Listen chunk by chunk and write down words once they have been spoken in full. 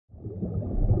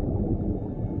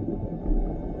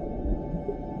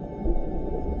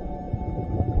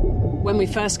When we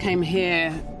first came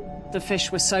here, the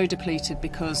fish were so depleted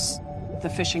because the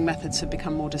fishing methods had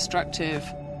become more destructive.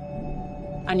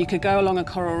 And you could go along a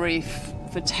coral reef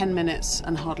for 10 minutes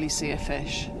and hardly see a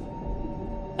fish.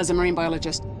 As a marine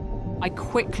biologist, I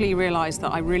quickly realized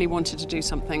that I really wanted to do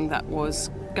something that was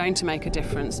going to make a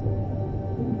difference.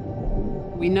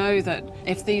 We know that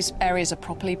if these areas are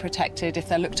properly protected, if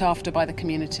they're looked after by the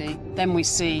community, then we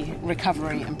see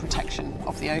recovery and protection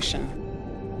of the ocean.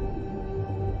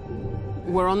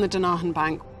 We're on the Danahan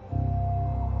Bank,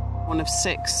 one of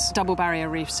 6 double barrier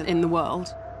reefs in the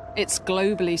world. It's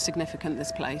globally significant,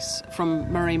 this place,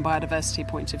 from marine biodiversity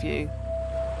point of view.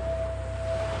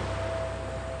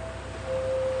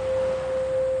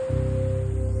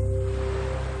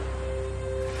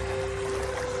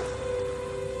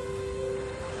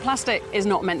 Plastic is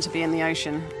not meant to be in the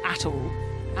ocean at all,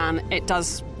 and it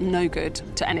does no good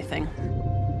to anything.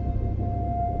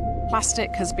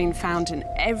 Plastic has been found in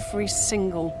every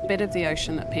single bit of the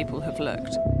ocean that people have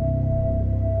looked.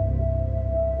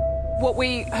 What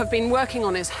we have been working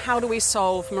on is how do we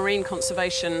solve marine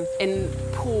conservation in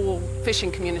poor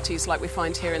fishing communities like we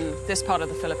find here in this part of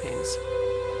the Philippines.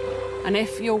 And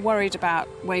if you're worried about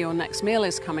where your next meal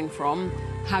is coming from,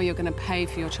 how you're going to pay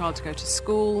for your child to go to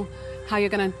school, how you're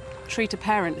going to treat a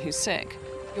parent who's sick,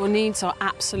 your needs are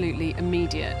absolutely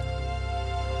immediate.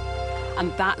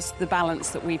 And that's the balance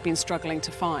that we've been struggling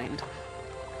to find.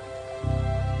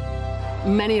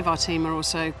 Many of our team are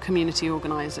also community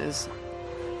organisers,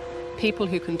 people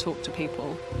who can talk to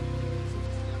people.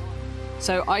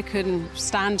 So I can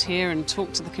stand here and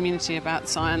talk to the community about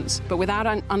science, but without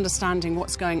understanding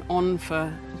what's going on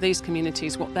for these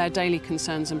communities, what their daily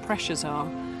concerns and pressures are,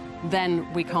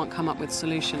 then we can't come up with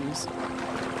solutions.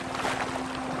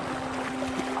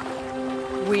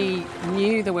 We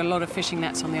knew there were a lot of fishing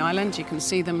nets on the island. You can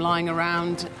see them lying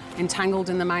around, entangled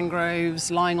in the mangroves,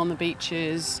 lying on the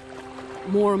beaches.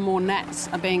 More and more nets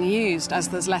are being used as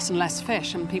there's less and less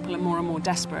fish, and people are more and more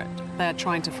desperate. They're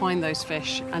trying to find those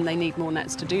fish, and they need more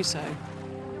nets to do so.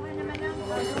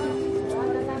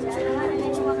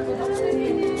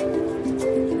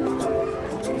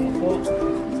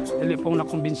 Dali pong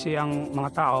nakumbinsi ang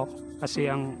mga tao kasi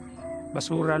ang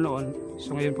basura noon,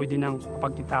 so ngayon pwede nang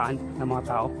pagkitaan ng mga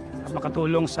tao at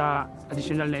makatulong sa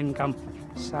additional na income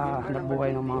sa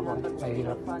hanapbuhay ng mga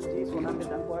mahihirap.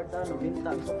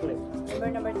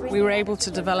 We were able to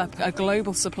develop a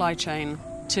global supply chain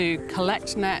to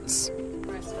collect nets,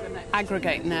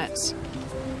 aggregate nets,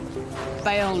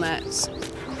 bale nets,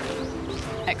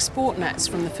 export nets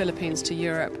from the Philippines to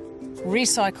Europe,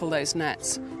 recycle those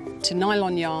nets to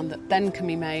nylon yarn that then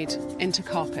can be made into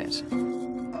carpet.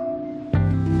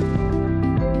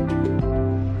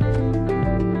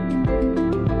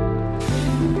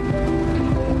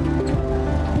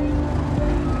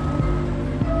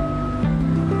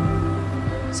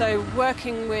 So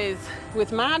working with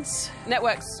Mads,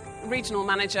 Network's regional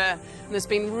manager, and has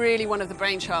been really one of the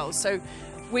brainchilds. So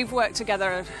we've worked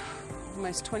together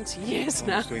almost 20 years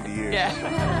now. Almost 20 years. Yeah.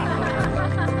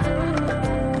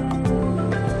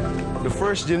 The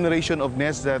first generation of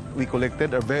nets that we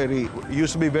collected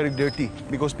used to be very dirty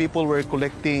because people were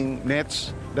collecting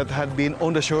nets that had been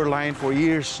on the shoreline for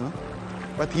years. No?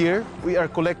 But here, we are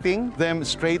collecting them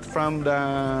straight from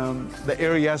the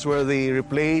areas where they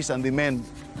replace and mend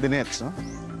the nets, no?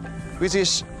 Which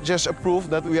is just a proof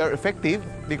that we are effective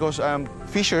because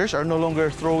fishers are no longer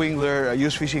throwing their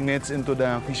used fishing nets into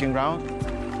the fishing ground.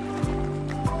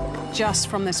 Just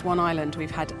from this one island,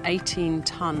 we've had 18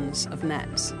 tons of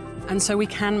nets. And so we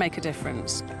can make a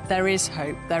difference. There is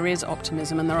hope, there is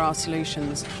optimism, and there are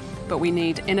solutions. But we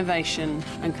need innovation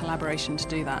and collaboration to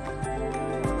do that.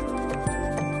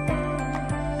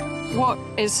 What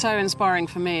is so inspiring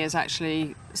for me is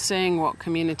actually seeing what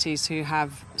communities who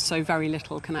have so very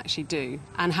little can actually do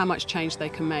and how much change they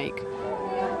can make.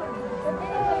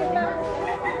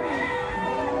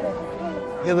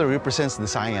 Heather represents the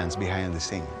science behind this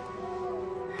thing.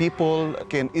 People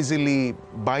can easily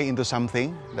buy into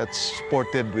something that's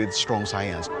supported with strong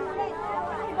science.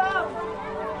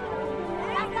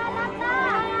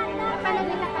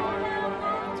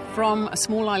 From a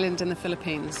small island in the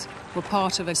Philippines, we're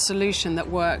part of a solution that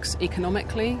works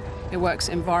economically, it works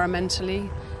environmentally,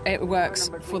 it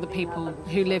works for the people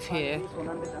who live here.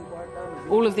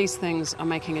 All of these things are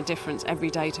making a difference every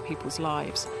day to people's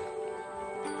lives.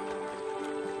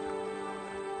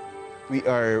 We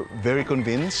are very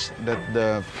convinced that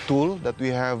the tool that we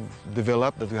have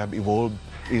developed, that we have evolved,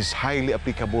 is highly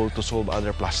applicable to solve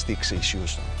other plastics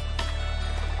issues.